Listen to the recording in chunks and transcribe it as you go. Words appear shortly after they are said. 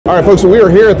All right, folks, so we are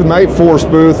here at the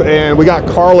NightForce booth, and we got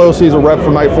Carlos. He's a rep for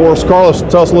NightForce. Carlos,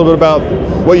 tell us a little bit about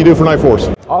what you do for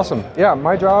NightForce. Awesome. Yeah,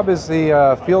 my job is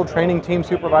the field training team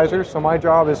supervisor. So my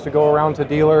job is to go around to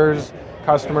dealers,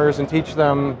 customers, and teach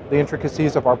them the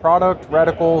intricacies of our product,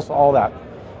 reticles, all that.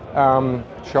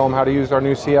 Show them how to use our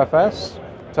new CFS,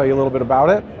 tell you a little bit about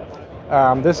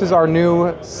it. This is our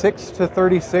new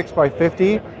 6-36 by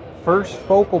 50 first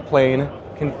focal plane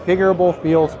configurable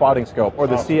field spotting scope, or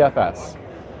the CFS.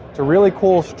 It's a really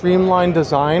cool streamlined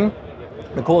design.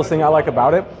 The coolest thing I like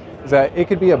about it is that it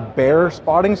could be a bare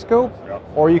spotting scope,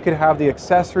 or you could have the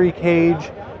accessory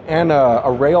cage and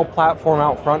a rail platform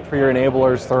out front for your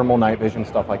enablers, thermal, night vision,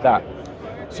 stuff like that.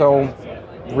 So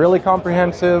really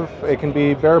comprehensive. It can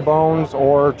be bare bones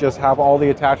or just have all the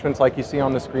attachments like you see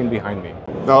on the screen behind me.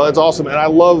 No, that's awesome, and I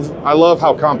love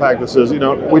how compact this is. You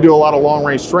know, we do a lot of long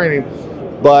range training,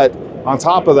 but on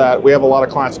top of that, we have a lot of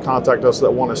clients contact us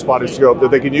that want a spotting scope that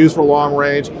they can use for long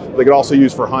range. They can also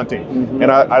use for hunting.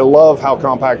 And I love how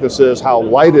compact this is, how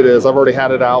light it is. I've already had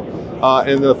it out.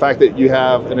 And the fact that you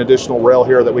have an additional rail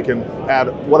here that we can add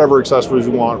whatever accessories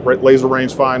you want, laser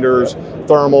range finders,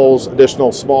 thermals,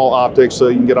 additional small optics, so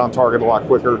you can get on target a lot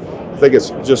quicker. I think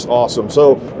it's just awesome.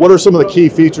 So what are some of the key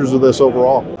features of this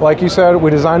overall? Like you said,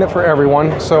 we designed it for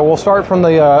everyone. So we'll start from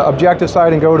the objective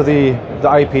side and go to the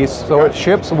eyepiece. So it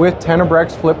ships with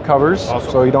Tenebrex flip covers,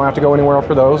 so you don't have to go anywhere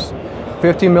for those.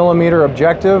 50mm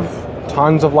objective,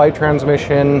 tons of light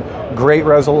transmission, great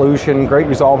resolution, great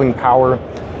resolving power.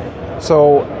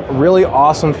 So really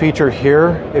awesome feature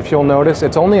here. If you'll notice,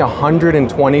 it's only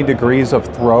 120 degrees of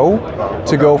throw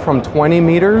to go from 20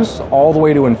 meters all the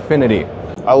way to infinity.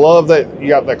 I love that you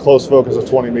got that close focus of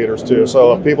 20 meters too.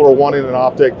 So if people are wanting an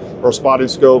optic or a spotting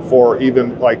scope for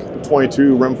even like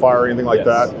 22 rimfire or anything like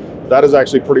that, that is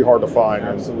actually pretty hard to find.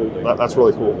 Absolutely. That's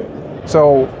really cool.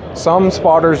 So some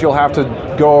spotters you'll have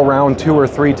to go around 2 or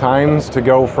 3 times to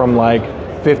go from like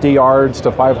 50 yards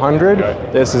to 500.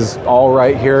 Okay. This is all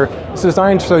right here. It's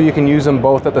designed so you can use them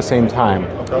both at the same time.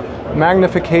 Okay.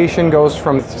 Magnification goes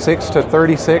from 6 to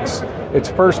 36. It's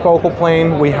first focal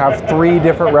plane. We have 3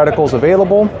 different reticles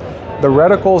available. The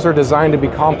reticles are designed to be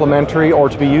complementary or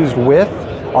to be used with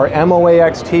our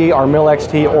MOA-XT, our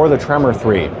MIL-XT, or the Tremor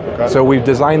 3. Okay. So we've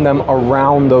designed them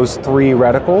around those 3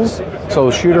 reticles, so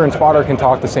shooter and spotter can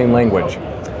talk the same language.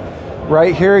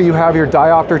 Right here you have your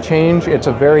diopter change. It's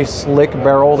a very slick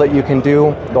barrel that you can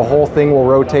do. The whole thing will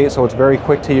rotate, so it's very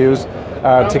quick to use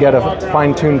to get a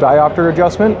fine-tuned diopter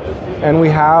adjustment. And we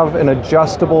have an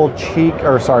adjustable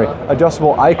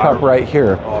adjustable eye cup right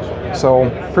here. So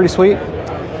pretty sweet.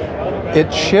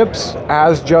 It ships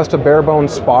as just a bare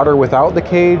bones spotter without the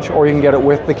cage, or you can get it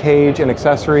with the cage and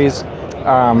accessories.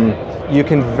 You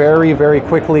can very, very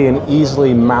quickly and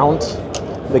easily mount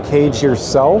the cage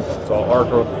yourself. So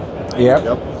Arco.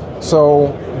 Yep.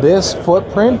 So this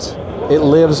footprint, it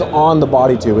lives on the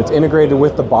body tube. It's integrated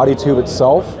with the body tube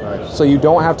itself. Nice. So you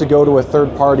don't have to go to a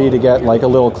third party to get like a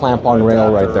little clamp on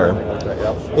rail right there.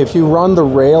 If you run the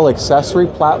rail accessory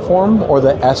platform or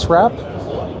the S-wrap,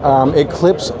 it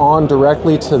clips on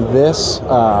directly to this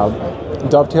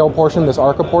dovetail portion, this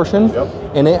ARCA portion,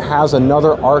 and it has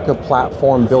another ARCA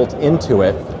platform built into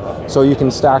it. So you can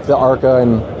stack the ARCA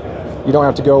and you don't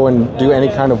have to go and do any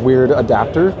kind of weird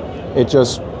adapter. It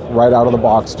just right out of the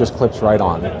box just clips right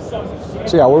on.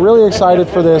 So yeah, we're really excited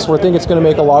for this. We think it's going to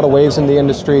make a lot of waves in the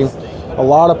industry. A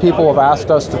lot of people have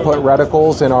asked us to put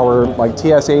reticles in our like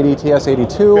TS80,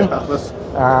 TS82. Yeah, that's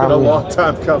been a long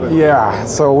time coming. Yeah,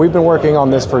 so we've been working on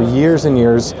this for years and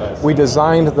years. We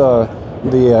designed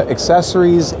the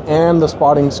accessories and the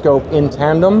spotting scope in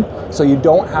tandem, so you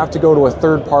don't have to go to a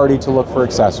third party to look for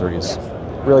accessories.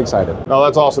 Really excited. No,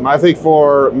 that's awesome. I think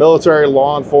for military,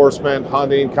 law enforcement,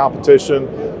 hunting, competition,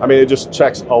 I mean, it just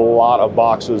checks a lot of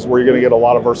boxes where you're going to get a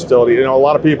lot of versatility. You know, a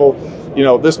lot of people, you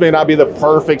know, this may not be the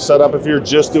perfect setup if you're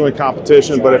just doing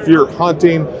competition, but if you're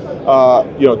hunting,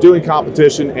 you know, doing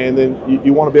competition, and then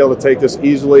you want to be able to take this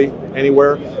easily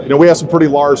anywhere. You know, we have some pretty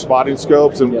large spotting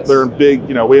scopes, and they're in big,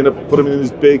 you know, we end up putting them in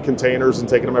these big containers and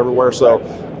taking them everywhere. So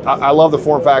I love the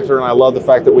form factor, and I love the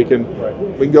fact that we can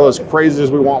go as crazy as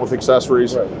we want with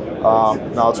accessories.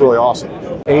 No, it's really awesome.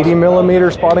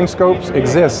 80mm spotting scopes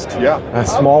exist. Yeah.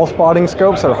 Small spotting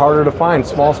scopes are harder to find.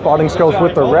 Small spotting scopes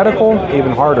with the reticle,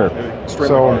 even harder.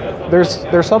 So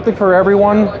there's something for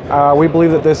everyone. We believe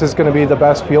that this is going to be the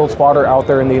best field spotter out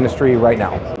there in the industry right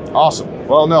now. Awesome.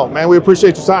 Well, no, man, we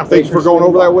appreciate your time. Thank you for going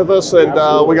over that with us, and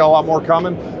we got a lot more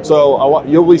coming. So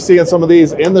you'll be seeing some of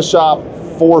these in the shop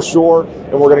for sure,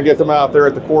 and we're going to get them out there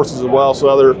at the courses as well,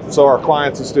 so our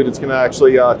clients and students can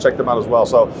actually check them out as well.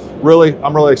 So really,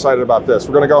 I'm really excited about this.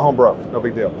 We're going to go home broke, no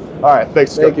big deal. All right,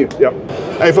 thanks. Thank you. Yep.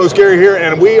 Hey folks, Gary here,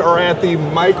 and we are at the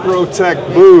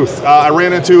Microtech booth. I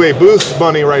ran into a booth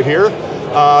bunny right here.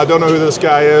 I don't know who this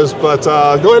guy is, but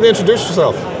go ahead and introduce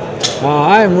yourself.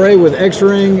 I am Ray with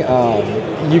X-Ring.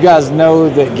 You guys know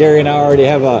that Gary and I already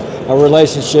have a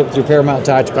relationship through Paramount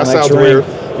Tactical Solutions. That sounds weird.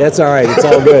 That's all right. It's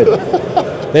all good.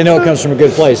 They know it comes from a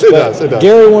good place. It does.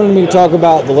 Gary wanted me to talk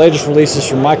about the latest releases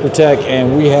from Microtech,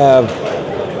 and we have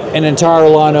an entire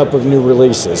lineup of new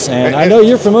releases. And I know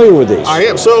you're familiar with these. I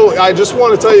am. So I just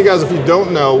want to tell you guys, if you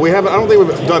don't know, I don't think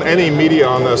we've done any media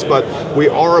on this, but we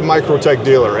are a Microtech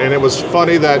dealer. And it was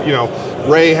funny that,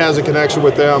 Ray has a connection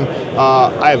with them.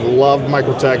 I've loved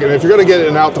Microtech. And if you're going to get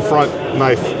an out the front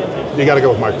knife, you got to go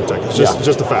with Microtech. It's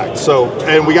just a fact. So,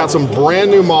 and we got some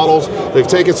brand new models. They've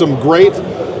taken some great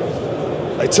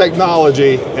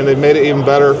technology and they've made it even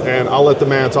better. And I'll let the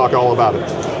man talk all about it.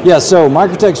 Yeah, so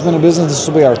Microtech's been in business. This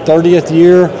will be our 30th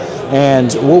year,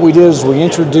 and what we did is we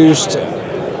introduced a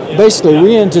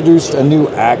new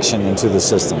action into the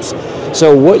systems.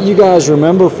 So what you guys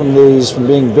remember from these, from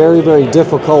being very, very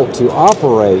difficult to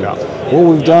operate, what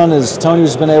we've done is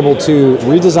Tony's been able to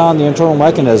redesign the internal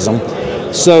mechanism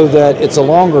so that it's a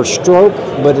longer stroke,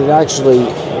 but it actually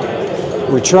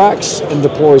retracts and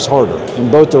deploys harder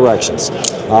in both directions.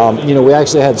 We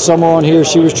actually had Summer on here.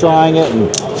 She was trying it,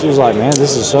 and she was like, man,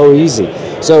 this is so easy.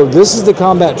 So this is the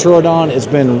Combat Troodon. It's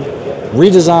been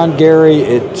redesigned, Gary.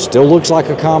 It still looks like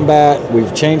a Combat.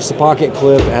 We've changed the pocket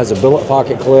clip. It has a billet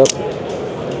pocket clip.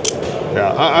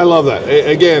 Yeah, I love that.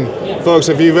 Again, folks,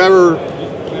 if you've ever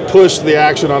pushed the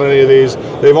action on any of these,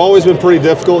 they've always been pretty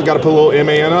difficult. Got to put a little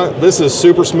MA in it. This is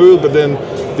super smooth, but then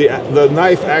the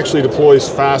knife actually deploys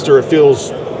faster. It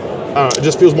feels, it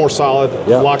just feels more solid.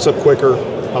 Locks up quicker.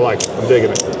 I like it. I'm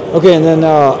digging it. Okay, and then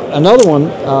another one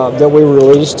that we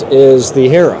released is the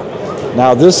Hera.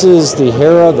 Now this is the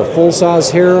Hera, the full-size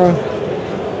Hera.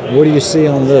 What do you see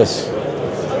on this?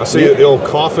 I see the old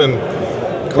coffin.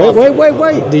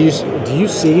 Wait. Do you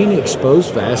see any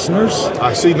exposed fasteners?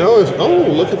 I see no. Oh,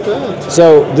 look at that.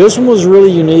 So this one was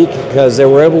really unique because they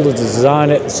were able to design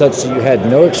it such that you had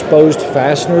no exposed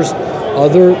fasteners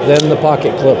other than the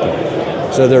pocket clip.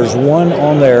 So there's one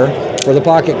on there for the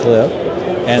pocket clip,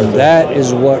 and that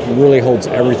is what really holds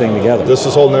everything together. This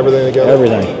is holding everything together?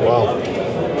 Everything. Wow.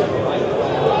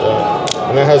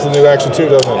 And that has the new action too,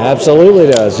 doesn't it? Absolutely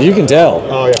does. You can tell.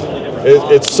 Oh yeah.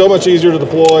 It's so much easier to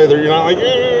deploy. You're not like,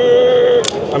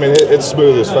 I mean, it's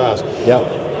smooth as fast. Yep.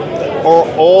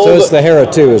 So it's the Hera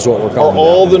 2 is what we're calling it. Are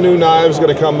all the new knives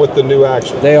going to come with the new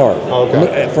action? They are.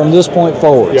 Okay. From this point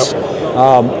forwards.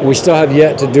 Yep. We still have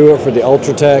yet to do it for the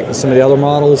Ultratech and some of the other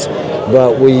models,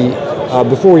 but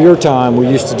before your time, we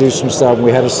used to do some stuff.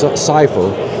 We had a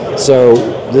Cypher. So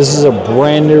this is a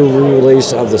brand new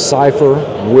re-release of the Cypher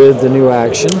with the new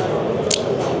action.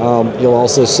 You'll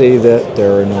also see that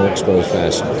there are no exposed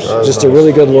fasteners. Just a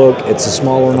really good look. It's a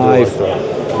smaller knife,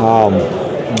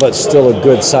 but still a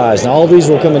good size. Now all of these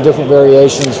will come in different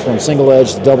variations from single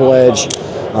edge to double edge.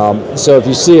 So if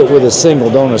you see it with a single,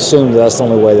 don't assume that's the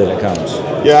only way that it comes.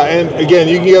 Yeah, and again,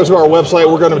 you can go to our website.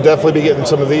 We're going to definitely be getting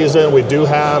some of these in. We do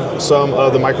have some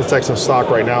of the Microtechs in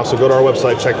stock right now, so go to our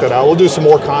website, check that out. We'll do some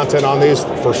more content on these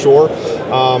for sure.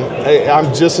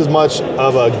 I'm just as much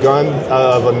of a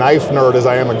knife nerd as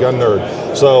I am a gun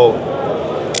nerd. So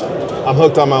I'm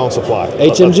hooked on my own supply.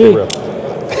 HMG.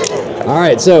 All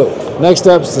right, so next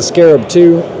up is the Scarab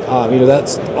 2.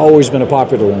 That's always been a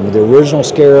popular one. With the original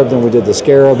Scarab, then we did the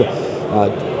Scarab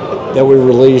that we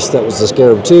released, that was the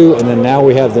Scarab 2, and then now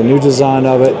we have the new design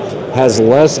of it. Has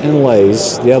less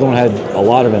inlays. The other one had a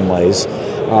lot of inlays,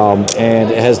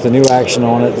 and it has the new action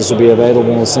on it. This will be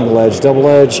available in a single edge, double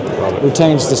edge.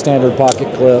 Retains the standard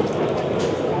pocket clip,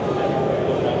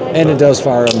 and it does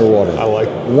fire underwater. I like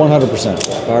 100%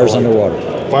 fires underwater.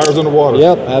 Fires underwater.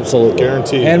 Yep, absolutely.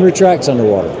 Guaranteed. And retracts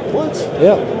underwater. What?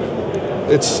 Yep.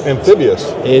 It's amphibious.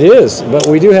 It is, but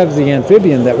we do have the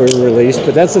amphibian that we released,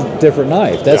 but that's a different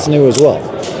knife. That's new as well.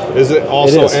 Is it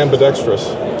also ambidextrous?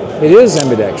 It is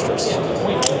ambidextrous.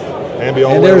 And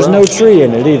there's no tree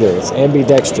in it either. It's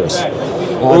ambidextrous.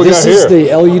 This is the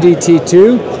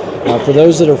LUDT2. For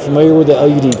those that are familiar with the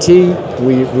LUDT,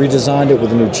 we redesigned it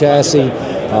with a new chassis.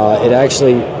 It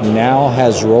actually now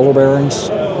has roller bearings.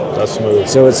 That's smooth.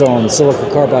 So it's on silicon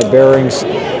carbide bearings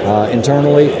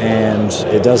internally, and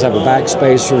it does have a back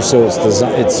spacer, so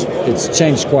it's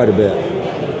changed quite a bit.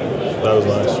 That was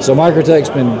nice. So Microtech's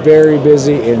been very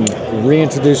busy in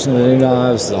reintroducing the new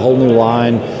knives, the whole new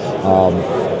line.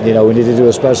 We need to do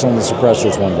a special on the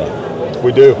suppressors one day.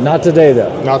 We do. Not today,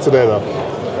 though. Not today, though.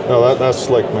 No, that's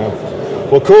slick, man.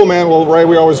 Well, cool, man. Well, Ray,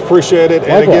 we always appreciate it.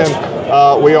 And Likewise.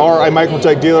 again, we are a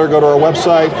Microtech dealer. Go to our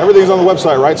website. Everything's on the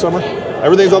website, right, Summer?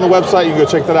 Everything's on the website. You can go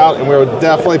check that out. And we're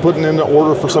definitely putting in the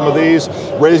order for some of these.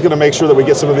 Ray's going to make sure that we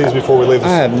get some of these before we leave. I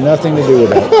have nothing to do with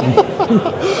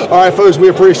that. All right, folks, we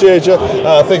appreciate you.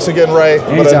 Thanks again, Ray.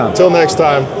 Anytime. But until next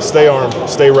time, stay armed,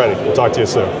 stay ready. We'll talk to you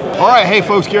soon. All right, hey,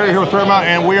 folks, Gary here with Paramount,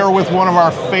 and we are with one of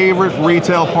our favorite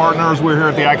retail partners. We're here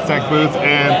at the AccuTac booth,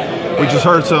 and we just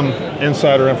heard some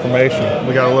insider information.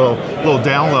 We got a little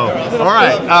download. All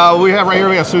right, we have right here,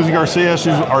 we got Susie Garcia. She's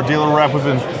our dealer rep. We've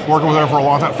been working with her for a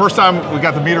long time. First time we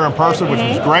got to meet her in person, which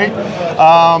was great.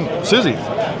 Susie,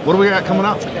 what do we got coming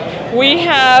up? We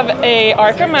have a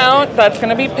ARCA mount that's going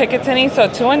to be Picatinny, so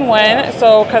 2-in-1,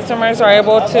 so customers are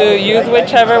able to use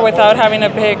whichever without having to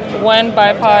pick one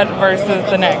bipod versus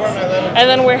the next. And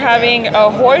then we're having a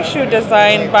horseshoe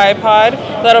designed bipod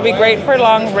that'll be great for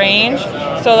long range,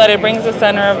 so that it brings the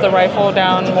center of the rifle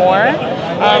down more.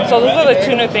 So those are the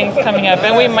two new things coming up,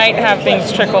 and we might have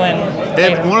things trickle in.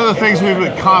 And one of the things we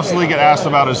would constantly get asked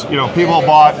about is, people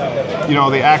bought,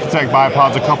 the AccuTac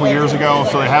bipods a couple years ago,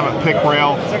 so they have a pick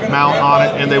rail mount on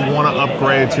it, and they want to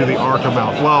upgrade to the ARCA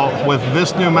mount. Well, with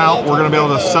this new mount, we're going to be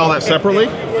able to sell that separately.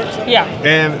 Yeah.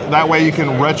 And that way you can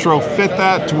retrofit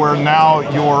that to where now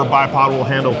your bipod will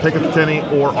handle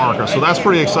Picatinny or ARCA. So that's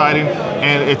pretty exciting,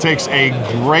 and it takes a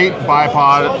great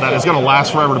bipod that is going to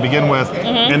last forever to begin with,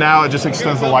 and now it just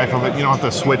extends the life of it. You don't have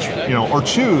to switch, or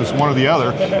choose one or the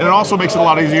other. And it also makes it a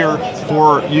lot easier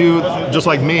for you, just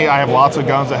like me. I have lots of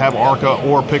guns that have ARCA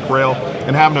or pick rail,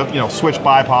 and having to switch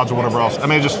bipods or whatever else. I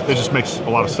mean, it just makes a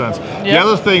lot of sense. Yep. The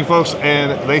other thing, folks,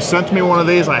 and they sent me one of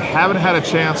these. I haven't had a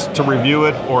chance to review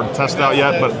it or test it out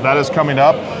yet, but that is coming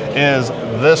up, is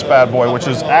this bad boy, which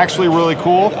is actually really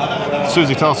cool.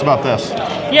 Susie, tell us about this.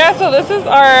 Yeah, so this is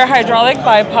our hydraulic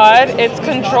bipod. It's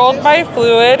controlled by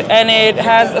fluid, and it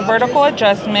has a vertical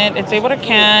adjustment. It's able to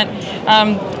cant.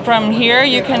 From here,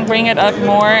 you can bring it up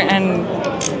more, and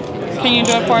can you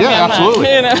do it for me? Yeah, absolutely.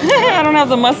 I don't have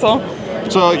the muscle.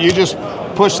 So you just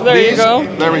push there these. You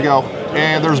go. There we go.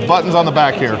 And there's buttons on the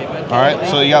back here. All right,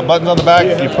 so you got buttons on the back,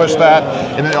 you push that,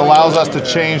 and it allows us to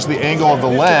change the angle of the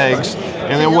legs.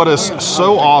 And then what is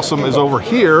so awesome is over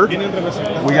here,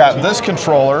 we got this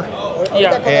controller,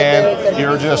 and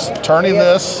you're just turning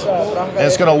this, and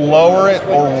it's gonna lower it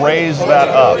or raise that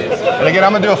up. And again,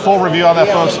 I'm gonna do a full review on that,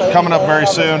 folks, coming up very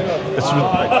soon. It's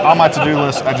on my to-do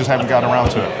list, I just haven't gotten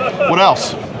around to it. What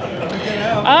else?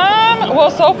 Well,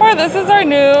 so far this is our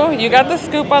new. You got the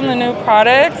scoop on the new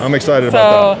products. I'm excited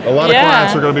about that. A lot of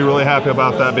clients are going to be really happy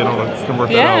about that, being able to convert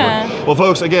that over. Well,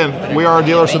 folks, again, we are a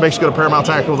dealer, so make sure you go to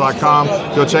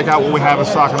ParamountTactical.com. Go check out what we have in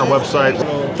stock on our website.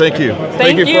 Thank you.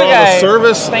 Thank you for all the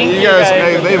service. Thank you guys.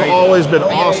 Hey, they've always been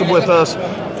awesome with us.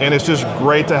 And it's just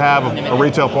great to have a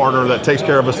retail partner that takes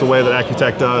care of us the way that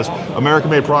AccuTac does.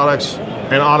 American-made products,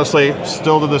 and honestly,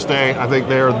 still to this day, I think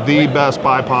they are the best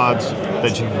bipods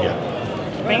that you can get.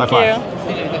 Thank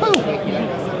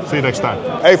you. See you next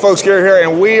time. Hey folks, Gary here,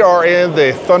 and we are in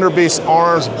the Thunder Beast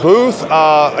Arms booth.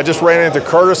 I just ran into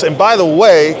Curtis, and by the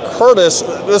way, Curtis,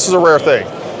 this is a rare thing.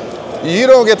 You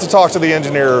don't get to talk to the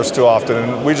engineers too often,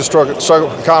 and we just struck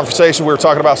a conversation. We were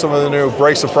talking about some of the new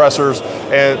brake suppressors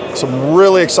and some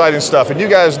really exciting stuff. And you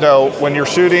guys know when you're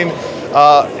shooting,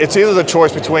 it's either the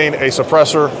choice between a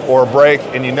suppressor or a brake,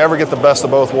 and you never get the best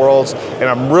of both worlds. And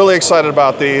I'm really excited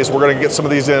about these. We're going to get some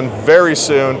of these in very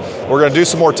soon. We're going to do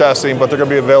some more testing, but they're going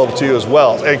to be available to you as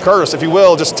well. And Curtis, if you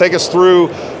will, just take us through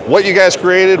what you guys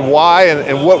created, why,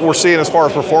 and what we're seeing as far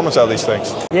as performance out of these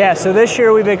things. Yeah, so this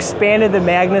year we've expanded the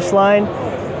Magnus line.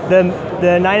 The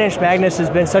 9-inch Magnus has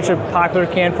been such a popular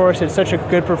can for us. It's such a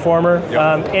good performer.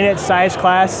 Yep. In its size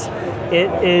class, it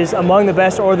is among the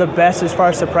best or the best as far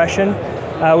as suppression.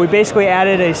 We basically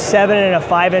added a 7 and a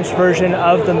 5-inch version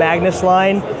of the Magnus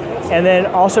line, and then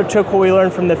also took what we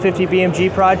learned from the 50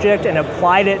 BMG project and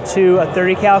applied it to a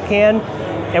 30 cal can.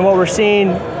 And what we're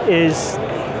seeing is,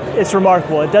 it's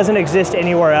remarkable. It doesn't exist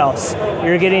anywhere else.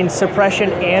 You're getting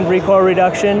suppression and recoil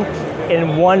reduction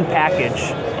in one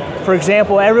package. For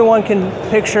example, everyone can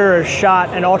picture or shot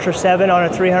an Ultra 7 on a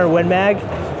 300 Win Mag.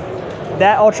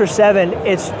 That Ultra 7,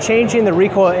 it's changing the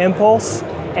recoil impulse,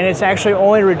 and it's actually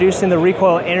only reducing the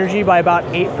recoil energy by about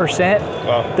 8%.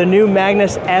 Wow. The new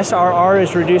Magnus SRR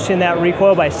is reducing that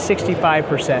recoil by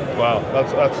 65%. Wow,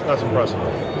 that's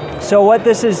impressive. So what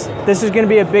this is going to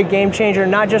be a big game changer,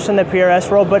 not just in the PRS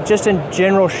world, but just in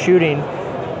general shooting.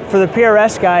 For the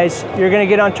PRS guys, you're going to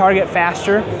get on target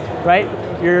faster, right?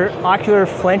 Your ocular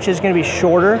flinch is going to be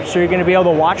shorter, so you're going to be able to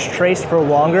watch trace for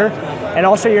longer. And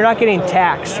also, you're not getting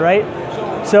taxed, right?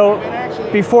 So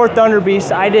before Thunder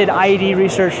Beast, I did IED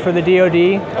research for the DoD.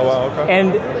 Oh, wow, okay.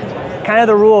 And kind of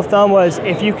the rule of thumb was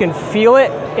if you can feel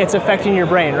it, it's affecting your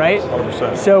brain, right?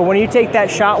 100%. So when you take that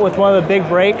shot with one of the big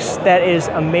brakes that is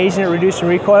amazing at reducing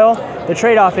recoil, the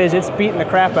trade-off is it's beating the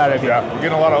crap out of you. Yeah, you're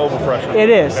getting a lot of overpressure. It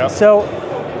is. Yep. So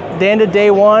the end of day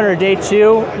 1 or day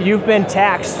 2, you've been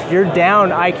taxed. You're down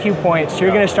IQ points. You're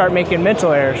going to start making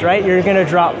mental errors, right? You're going to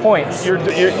drop points.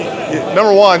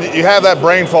 Number one, you have that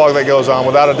brain fog that goes on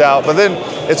without a doubt, but then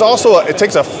it's also, it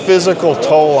takes a physical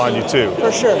toll on you too.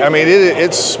 For sure. I mean,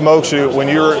 it smokes you when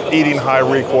you're eating high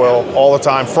recoil all the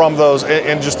time from those,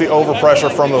 and just the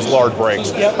overpressure from those large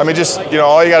brakes. Yep. I mean, just,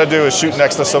 all you got to do is shoot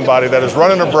next to somebody that is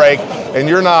running a brake and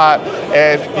you're not,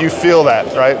 and you feel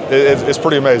that, right? It's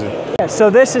pretty amazing. Yeah, so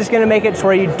this is going to make it to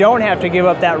where you don't have to give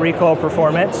up that recoil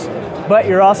performance, but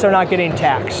you're also not getting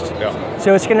taxed. Yeah.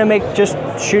 So it's going to make just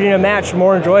shooting a match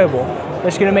more enjoyable.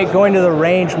 It's going to make going to the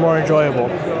range more enjoyable.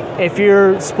 If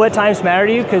your split times matter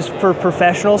to you, because for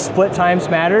professionals, split times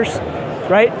matters,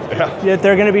 right? Yeah.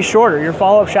 They're going to be shorter. Your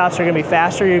follow-up shots are going to be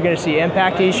faster. You're going to see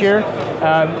impact easier.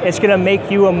 It's going to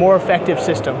make you a more effective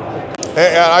system.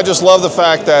 And I just love the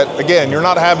fact that, again, you're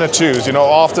not having to choose.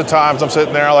 Oftentimes I'm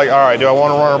sitting there like, all right, do I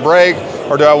want to run a brake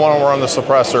or do I want to run the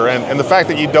suppressor? And the fact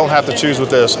that you don't have to choose with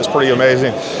this is pretty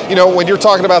amazing. When you're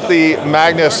talking about the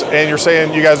Magnus and you're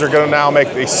saying you guys are going to now make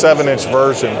the 7-inch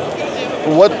version,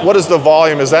 what is the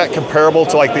volume? Is that comparable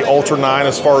to like the Ultra 9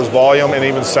 as far as volume and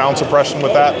even sound suppression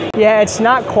with that? Yeah, it's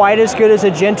not quite as good as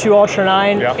a Gen 2 Ultra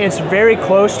 9. Yeah. It's very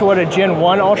close to what a Gen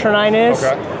 1 Ultra 9 is.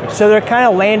 Okay. So they're kind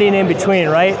of landing in between,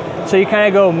 right? So you kind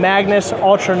of go Magnus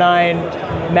Ultra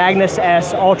 9, Magnus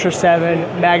S Ultra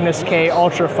 7, Magnus K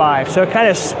Ultra 5. So it kind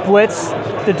of splits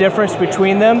the difference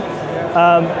between them.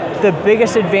 The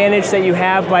biggest advantage that you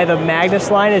have by the Magnus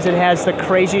line is it has the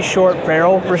crazy short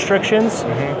barrel restrictions,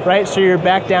 right? So you're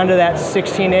back down to that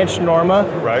 16-inch Norma,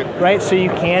 right? So you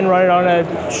can run it on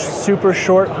a super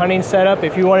short hunting setup.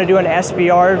 If you want to do an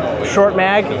SBR short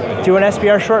mag, do an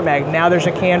SBR short mag. Now there's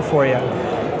a can for you.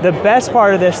 The best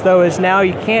part of this, though, is now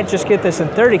you can't just get this in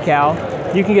 30 cal.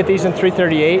 You can get these in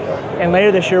 338, and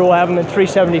later this year we'll have them in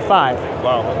 375.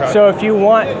 Wow, okay. So if you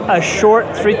want a short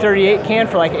 338 can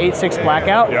for like 8.6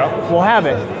 blackout, we'll have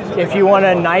it. If you want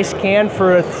a nice can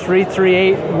for a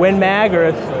 338 Win Mag or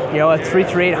a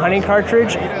 338 hunting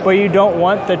cartridge, but you don't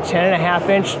want the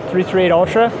 10.5-inch 338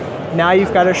 Ultra, now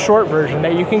you've got a short version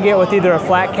that you can get with either a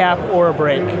flat cap or a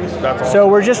brake. That's awesome. So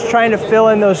we're just trying to fill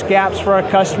in those gaps for our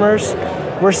customers.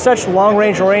 We're such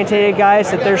long-range oriented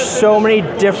guys that there's so many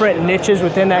different niches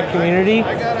within that community.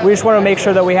 We just want to make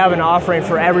sure that we have an offering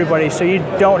for everybody so you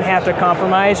don't have to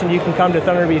compromise and you can come to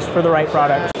Thunder Beast for the right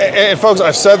product. And folks,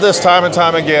 I've said this time and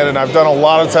time again, and I've done a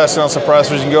lot of testing on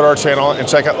suppressors. You can go to our channel and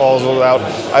check all of those out.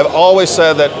 I've always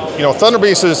said that, Thunder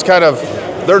Beast is kind of,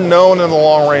 they're known in the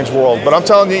long range world, but I'm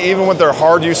telling you, even with their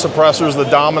hard use suppressors, the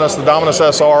Dominus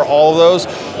SR, all of those,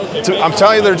 I'm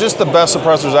telling you, they're just the best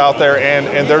suppressors out there,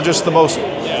 and they're just the most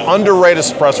underrated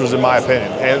suppressors in my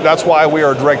opinion. And that's why we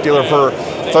are a direct dealer for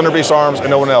Thunder Beast Arms and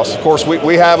no one else. Of course,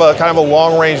 we have a kind of a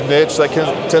long range niche that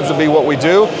tends to be what we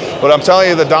do, but I'm telling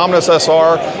you, the Dominus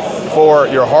SR for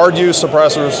your hard use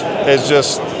suppressors is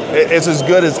just, it's as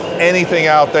good as anything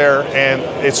out there, and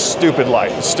it's stupid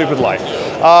light. It's stupid light.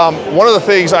 One of the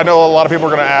things I know a lot of people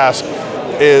are going to ask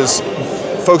is,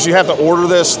 folks, you have to order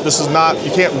this. This is not,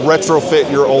 you can't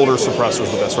retrofit your older suppressors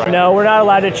with this, right? No, we're not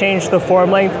allowed to change the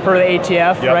form length per the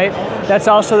ATF, right? That's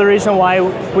also the reason why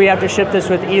we have to ship this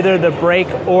with either the brake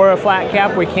or a flat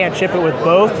cap. We can't ship it with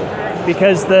both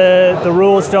because the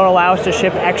rules don't allow us to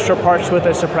ship extra parts with a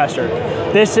suppressor.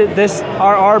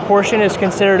 Our portion is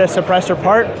considered a suppressor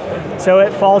part, so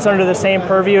it falls under the same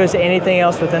purview as anything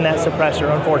else within that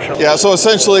suppressor, unfortunately. Yeah, so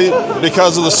essentially,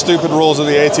 because of the stupid rules of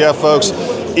the ATF, folks,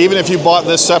 even if you bought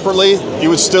this separately, you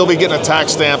would still be getting a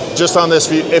tax stamp just on this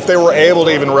if they were able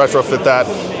to even retrofit that.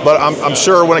 But I'm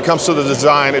sure when it comes to the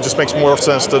design, it just makes more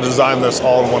sense to design this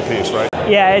all in one piece, right?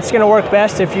 Yeah, it's going to work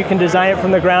best if you can design it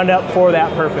from the ground up for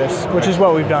that purpose, which is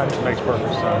what we've done. Makes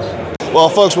perfect sense. Well,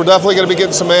 folks, we're definitely going to be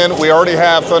getting some in. We already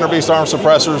have Thunder Beast Arm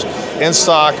suppressors in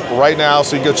stock right now,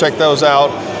 so you can go check those out.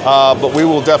 But we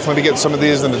will definitely be getting some of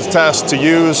these in the test to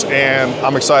use, and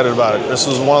I'm excited about it. This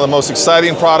is one of the most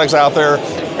exciting products out there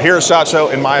here at SHOT Show,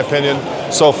 in my opinion,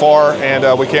 so far,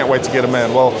 and we can't wait to get them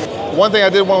in. Well, one thing I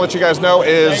did want to let you guys know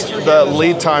is the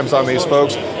lead times on these,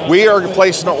 folks. We are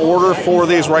placing an order for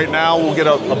these right now. We'll get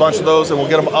a bunch of those, and we'll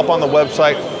get them up on the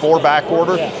website for back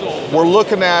order. We're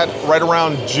looking at right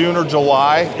around June or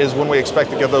July is when we expect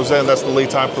to get those in. That's the lead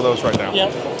time for those right now.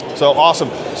 So awesome.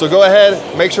 So go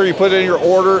ahead, make sure you put in your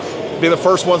order. Be the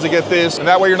first ones to get this, and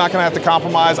that way you're not gonna have to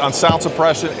compromise on sound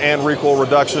suppression and recoil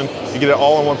reduction. You get it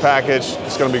all in one package.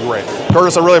 It's gonna be great.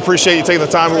 Curtis, I really appreciate you taking the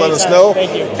time to let us know.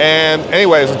 Thank you. And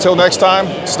anyways, until next time,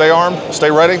 stay armed,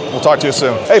 stay ready. We'll talk to you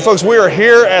soon. Hey folks, we are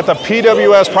here at the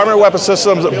PWS Primary Weapon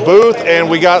Systems booth, and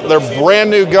we got their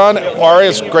brand new gun. Ari,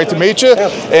 it's great to meet you.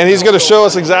 And he's gonna show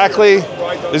us exactly,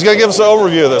 he's gonna give us an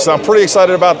overview of this. And I'm pretty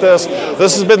excited about this.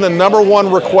 This has been the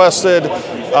 #1 requested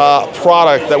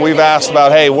product that we've asked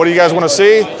about. Hey, what do you guys want to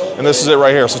see? And this is it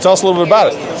right here. So tell us a little bit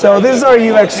about it. So this is our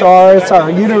UXR. It's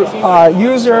our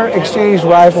user exchange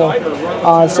rifle.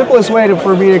 Simplest way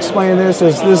for me to explain this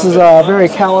is a very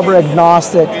caliber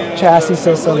agnostic chassis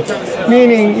system,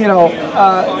 meaning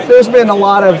there's been a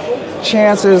lot of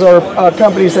chances or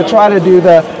companies that try to do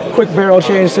the quick barrel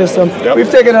change system. Yep.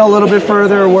 We've taken it a little bit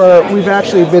further where we've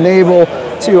actually been able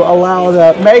to allow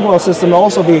the magwell system to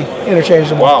also be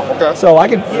interchangeable. Wow, okay. So I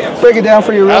could break it down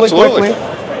for you really Absolutely.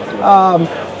 quickly.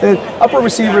 The upper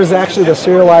receiver is actually the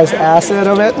serialized asset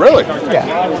of it. Really?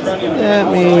 Yeah.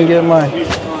 Let me get my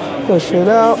push it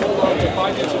out.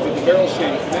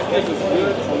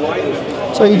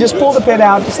 So you just pull the pin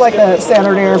out just like a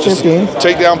standard AR-15.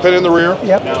 Take down pin in the rear.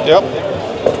 Yep. Yep.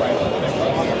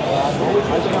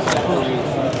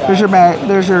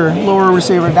 There's your lower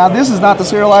receiver. Now this is not the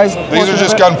serialized. These are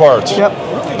just gun parts. Yep.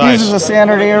 Nice. Uses a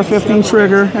standard AR-15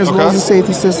 trigger as well as the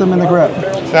safety system and the grip.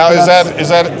 Now is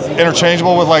that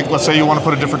interchangeable with, like, let's say you want to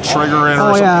put a different trigger in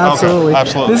or something? Yeah, absolutely. Okay.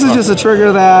 Absolutely. This is just a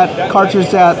trigger cartridge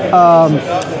that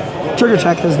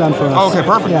Tech has done for us. Oh, okay,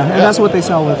 perfect. Yeah, and that's what they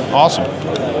sell with. Awesome.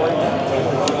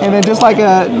 And then just like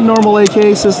a normal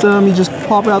AK system, you just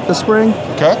pop out the spring.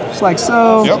 Okay. Just like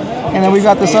so. Yep. And then we've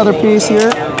got this other piece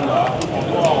here.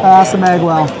 That's the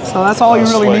magwell. So that's all you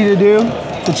really need to do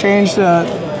to change the,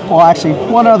 well, actually,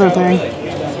 one other thing.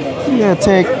 You gotta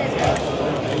take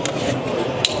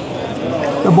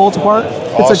the bolt apart.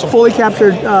 It's Awesome. a fully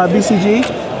captured BCG.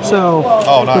 So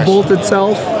nice. the bolt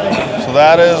itself. So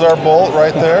that is our bolt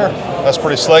right there. That's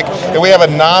pretty slick. And we have a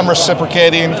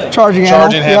non-reciprocating Charging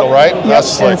handle, yep. right? Yep. That's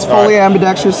slick. And it's fully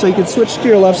ambidextrous, so you can switch to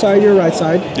your left side, your right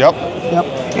side. Yep. Yep.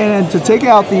 And to take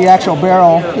out the actual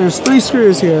barrel, there's 3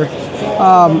 screws here.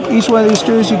 Each one of these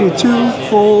screws, you do 2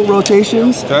 full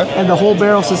rotations, and the whole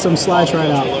barrel system slides right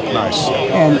out. Nice.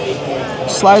 And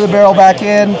slide the barrel back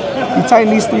in. You tighten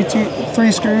these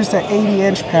 3 screws to 80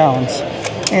 inch-pounds,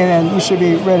 and then you should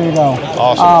be ready to go.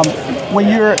 Awesome. When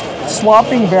you're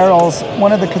swapping barrels,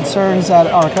 one of the concerns that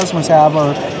our customers have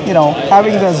are,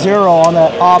 having the 0 on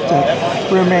the optic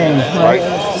remain, right?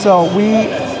 So we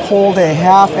hold a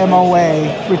half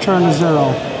MOA return to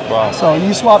 0. Wow. So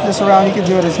you swap this around, you can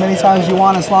do it as many times as you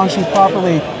want as long as you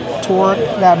properly torque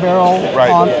that barrel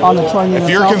on the trunnion. If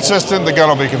you're consistent, the gun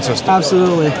will be consistent.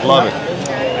 Absolutely. Love it.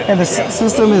 And the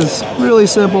system is really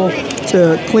simple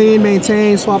to clean,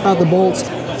 maintain, swap out the bolts.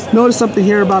 Notice something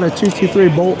here about a 223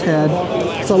 bolt head.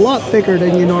 It's a lot thicker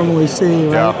than you normally see,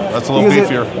 right? Yeah, that's a little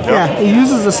beefier. It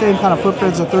uses the same kind of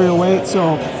footprint as a 308,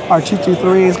 so our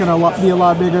 223 is going to be a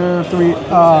lot bigger.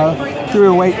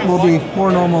 308 will be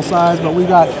more normal size, but we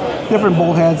got different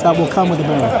bolt heads that will come with the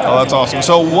barrel. Oh, that's awesome.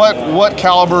 So what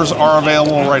calibers are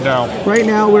available right now? Right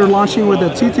now we're launching with the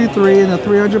 223 and the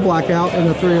 300 Blackout and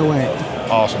the 308.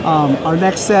 Awesome. Our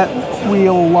next set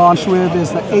we'll launch with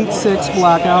is the 8.6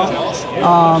 Blackout,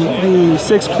 the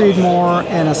 6 Creedmoor,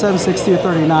 and a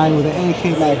 7.62-39 with an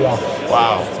AK magwell.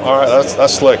 Wow. All right,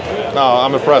 that's slick. No,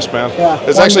 I'm impressed, man. Yeah.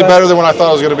 It's actually better than when I thought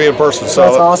it was going to be in person. So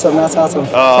that's awesome. That's awesome.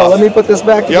 So let me put this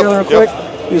back together real quick.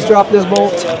 Just drop this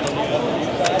bolt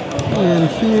in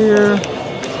here.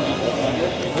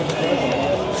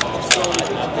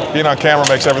 Being on camera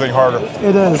makes everything harder.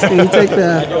 It does. So you take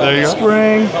the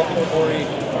spring,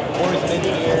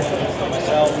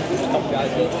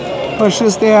 push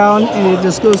this down, and it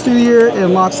just goes through here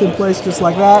and locks in place just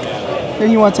like that.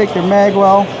 Then you want to take your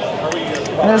magwell,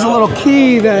 and there's a little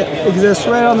key that exists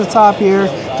right on the top here,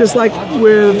 just like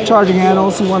with charging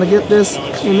handles. You want to get this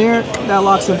in there, that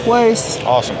locks in place.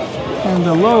 Awesome. And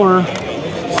the lower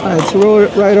side, so roll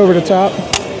it right over the top.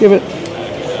 Give it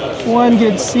one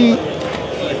good seat.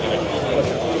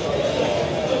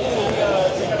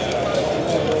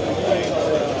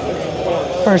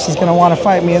 Person's going to want to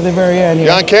fight me at the very end.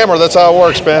 You're on camera, that's how it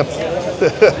works, man.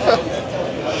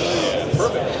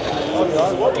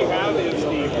 What we have is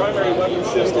the Primary Weapon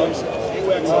Systems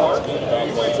UXR.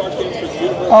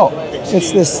 Oh,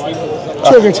 it's this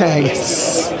trigger tag.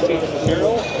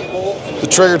 The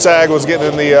trigger tag was getting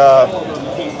in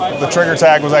the trigger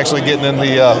tag was actually getting in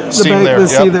the seam there. The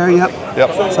seam there, yep.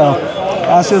 Yep. So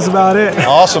That's just about it.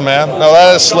 Awesome, man. No,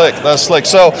 that is slick. That's slick.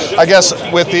 So I guess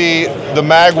with the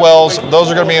mag wells,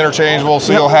 those are going to be interchangeable.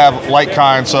 So you'll have like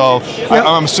kind. So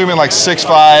I'm assuming like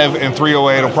 6.5 and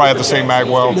 308 will probably have the same mag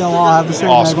well. They'll all have the same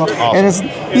mag well. Awesome. And it's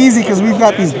easy because we've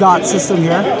got these dot system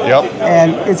here. Yep.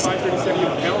 And it's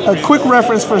a quick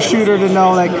reference for a shooter to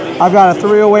know, like, I've got a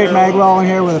 308 mag well in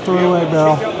here with a 308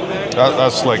 barrel.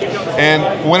 That's slick.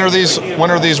 And when are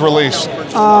these released?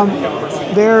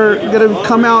 They're going to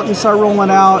come out and start rolling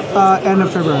out end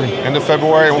of February. End of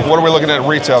February. What are we looking at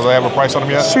retail? Do they have a price on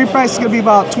them yet? Street price is going to be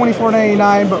about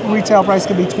 $24.99, but retail price is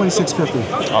going to be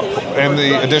 $26.50. And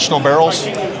the additional barrels?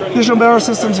 Additional barrel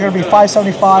systems are going to be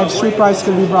 $5.75. Street price is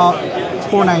going to be about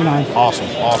 $4.99. Awesome,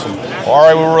 awesome. All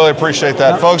right, we really appreciate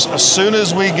that. Folks, as soon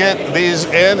as we get these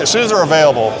in, as soon as they're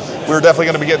available, we're definitely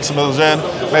going to be getting some of those in.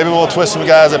 Maybe we'll twist some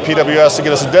guys at PWS to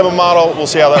get us a demo model. We'll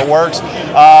see how that works.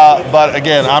 But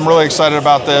again, I'm really excited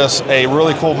about this. A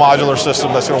really cool modular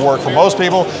system that's going to work for most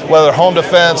people, whether home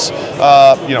defense,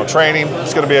 training.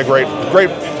 It's going to be a great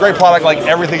product like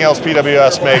everything else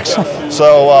PWS makes.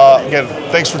 So again,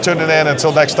 thanks for tuning in.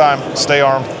 Until next time, stay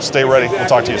armed, stay ready. We'll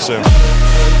talk to you soon.